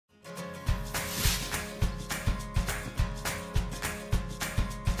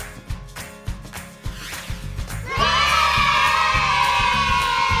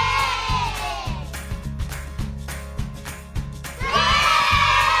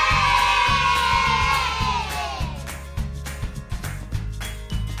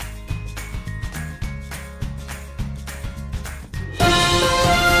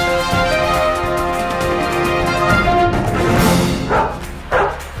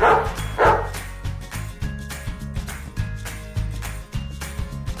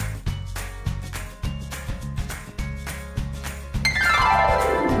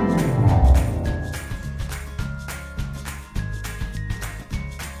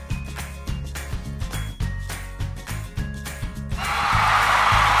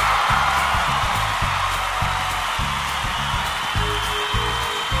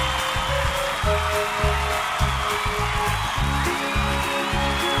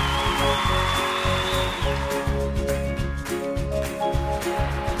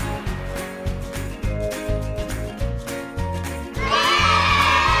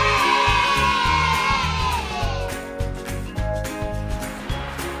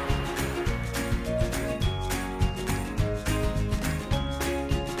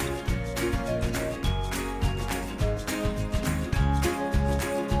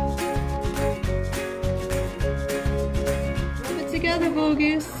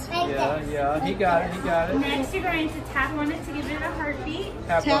Boogies? Yeah, he got it. Next, you're going to tap on it to give it a heartbeat.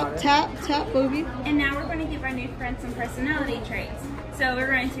 Tap, Boogie. And now we're going to give our new friend some personality traits. So we're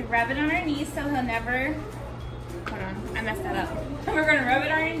going to rub it on our knees so he'll never... Hold on, I messed that up. We're going to rub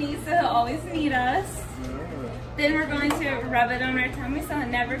it on our knees so he'll always need us. Then we're going to rub it on our tummy so he'll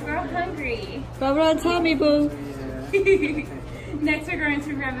never grow hungry. Rub it on tummy, boo. Next, we're going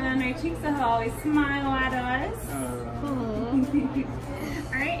to rub it on our cheeks so he'll always smile at us.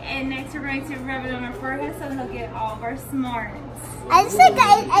 Alright, and next we're going to rub it on our forehead so he'll get all of our smarts.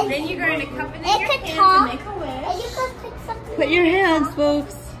 Then you're going to cup it in your hands and make a wish. Put your hands,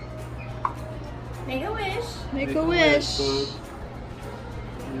 folks. Make a wish. Make a wish. You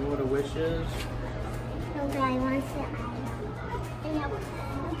know what a wish is?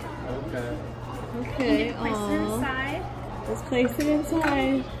 Okay. Okay. Place it inside. Let's place it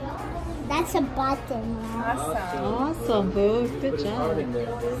inside. That's a button. Awesome. Awesome, boo. Good job.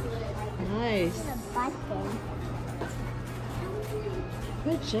 Nice. That's a button.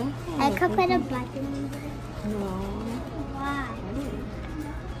 Good job. I could put a button. No. Why?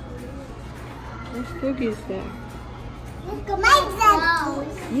 There's Boogie's there. Look at my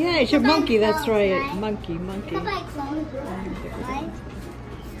clothes. Yeah, it's your monkey. That's right. Monkey. Look at my clothes. Right?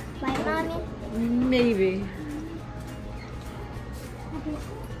 My mommy? Maybe.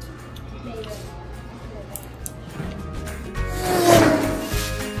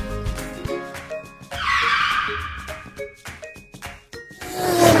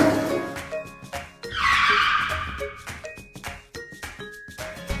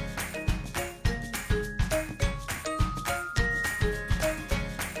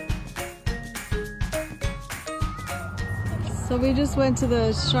 So we just went to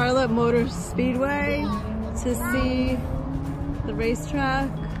the Charlotte Motor Speedway to see the racetrack,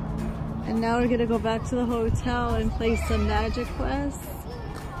 and now we're gonna go back to the hotel and play some Magic Quests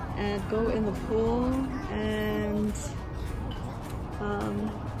and go in the pool and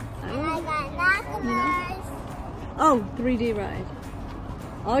oh, 3D ride.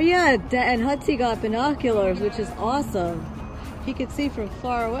 Oh yeah, and Hudson got binoculars, which is awesome. He could see from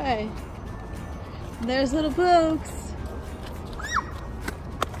far away. There's little Boogs.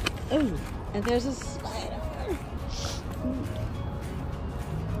 Oh, and there's a spider.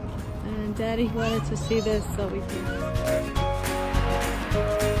 And Daddy wanted to see this so we can.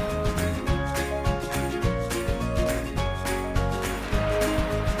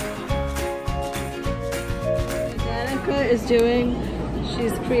 Danika is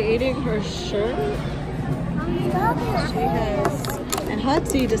she's creating her shirt. She has, and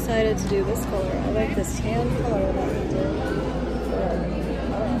Hudson decided to do this color. I like this tan color that we did.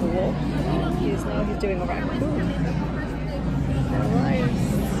 He's doing a raccoon. Elias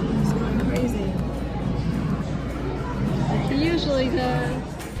is going crazy. Like he usually does.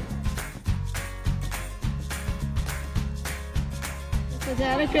 So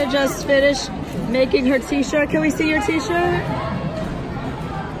Danika just finished making her t-shirt. Can we see your t-shirt?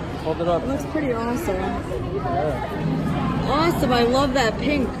 Hold it up. It looks pretty awesome. Yeah. Awesome, I love that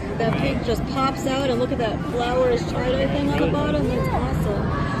pink. That pink just pops out, and look at that flowers tie-dye thing on the bottom. That's awesome.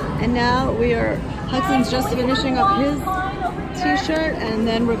 And now Hudson's just finishing up his t-shirt, and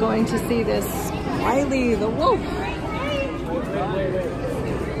then we're going to see this Wiley the wolf.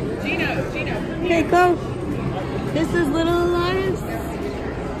 Gino. Hey, go. This is little Elias.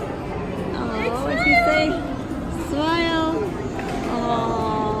 Oh, what's he say? Smile.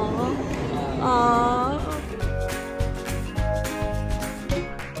 Oh. Oh.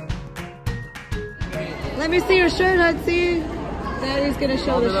 Let me see your shirt, Hudson. Daddy's gonna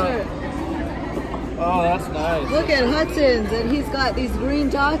show the shirt. Oh, that's nice. Look at Hudson's, and he's got these green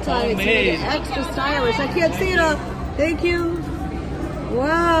dots on it to make it extra stylish. I can't see it all. Thank you.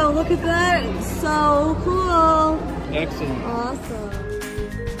 Wow, look at that. It's so cool. Excellent. Awesome.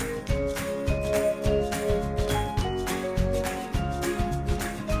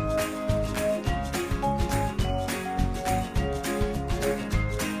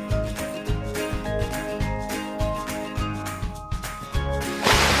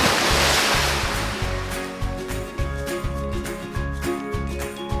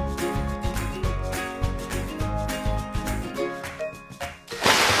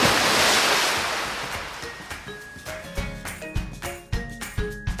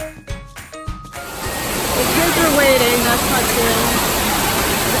 Waiting, that's Hudson.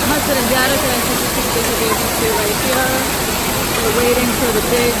 Hudson and Danika and Hudson baby two right here. We're waiting for the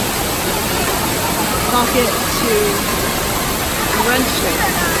big bucket to wrench it.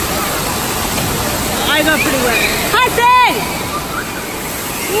 I got pretty wet. Hudson!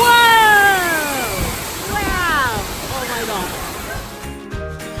 Whoa! Wow! Oh my god.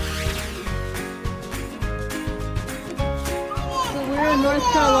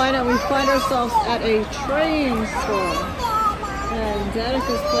 North Carolina and we find ourselves at a train store. And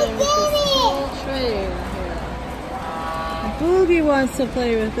Danika's playing with this whole train here. Boogie wants to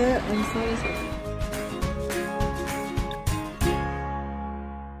play with it, and so does he.